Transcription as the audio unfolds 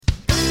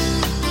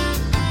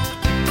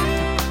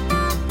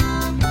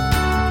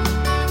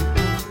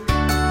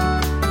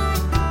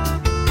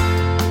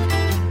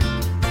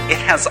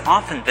has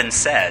often been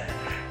said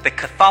that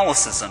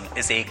Catholicism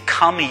is a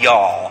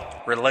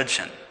come-y'all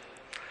religion.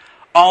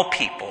 All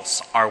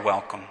peoples are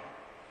welcome.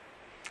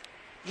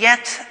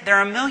 Yet there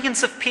are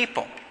millions of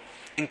people,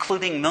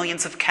 including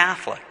millions of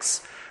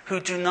Catholics,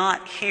 who do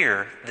not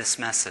hear this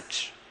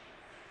message.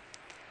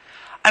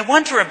 I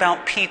wonder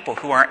about people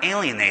who are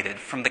alienated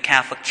from the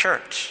Catholic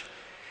Church.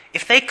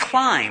 If they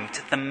climbed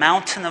the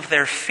mountain of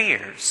their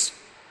fears,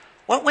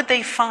 what would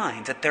they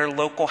find at their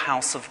local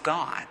house of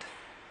God?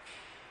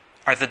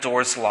 Are the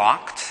doors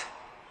locked?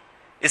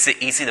 Is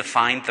it easy to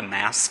find the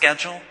Mass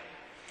schedule?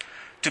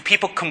 Do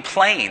people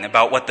complain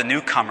about what the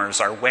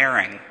newcomers are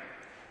wearing?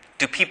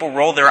 Do people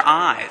roll their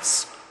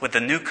eyes when the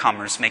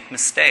newcomers make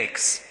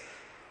mistakes?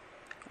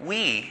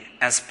 We,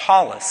 as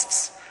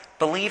Paulists,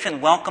 believe in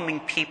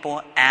welcoming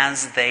people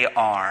as they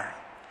are.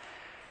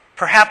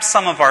 Perhaps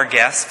some of our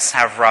guests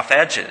have rough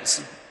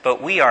edges,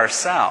 but we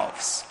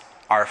ourselves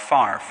are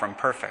far from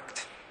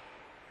perfect.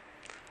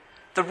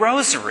 The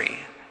Rosary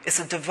is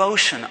a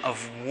devotion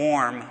of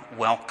warm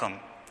welcome.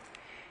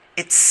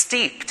 It's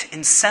steeped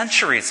in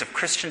centuries of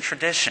Christian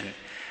tradition.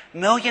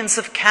 Millions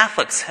of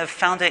Catholics have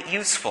found it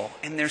useful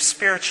in their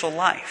spiritual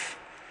life.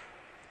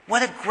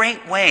 What a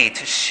great way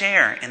to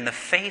share in the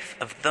faith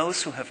of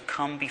those who have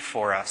come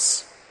before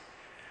us.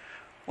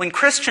 When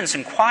Christians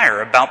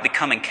inquire about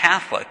becoming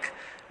Catholic,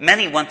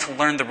 many want to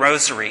learn the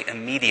Rosary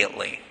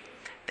immediately.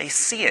 They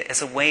see it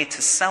as a way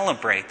to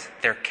celebrate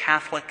their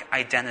Catholic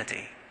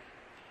identity.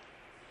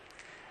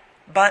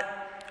 But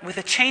with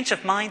a change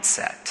of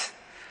mindset,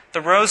 the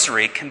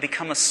Rosary can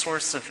become a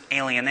source of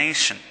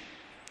alienation.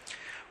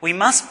 We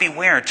must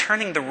beware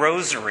turning the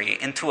Rosary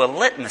into a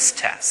litmus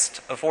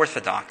test of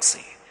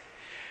orthodoxy.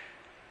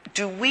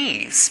 Do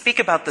we speak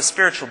about the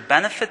spiritual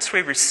benefits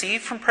we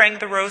receive from praying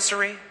the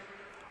Rosary?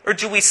 Or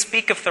do we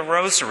speak of the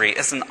Rosary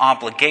as an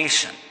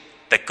obligation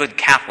that good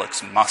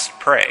Catholics must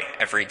pray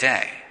every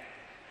day?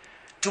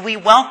 Do we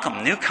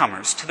welcome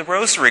newcomers to the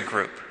Rosary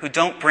group who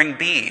don't bring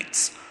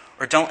beads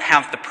or don't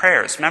have the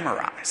prayers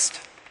memorized?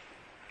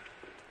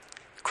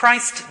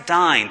 Christ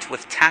dined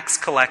with tax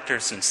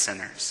collectors and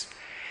sinners.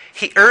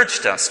 He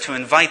urged us to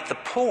invite the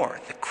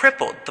poor, the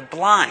crippled, the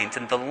blind,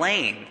 and the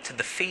lame to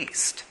the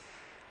feast.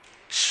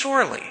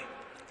 Surely,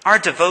 our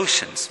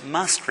devotions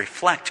must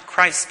reflect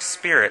Christ's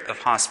spirit of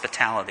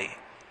hospitality.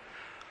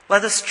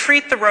 Let us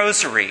treat the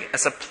Rosary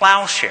as a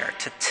plowshare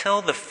to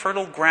till the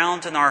fertile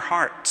ground in our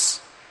hearts,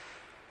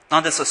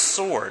 not as a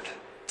sword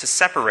to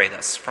separate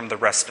us from the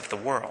rest of the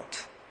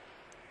world.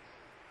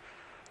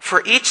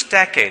 For each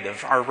decade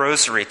of our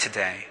Rosary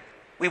today,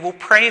 we will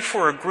pray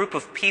for a group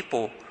of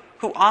people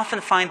who often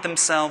find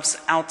themselves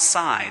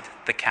outside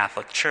the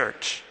Catholic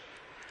Church.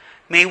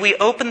 May we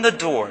open the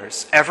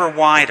doors ever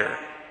wider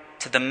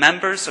to the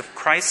members of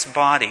Christ's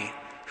body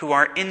who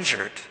are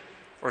injured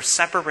or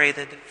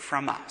separated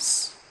from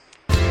us.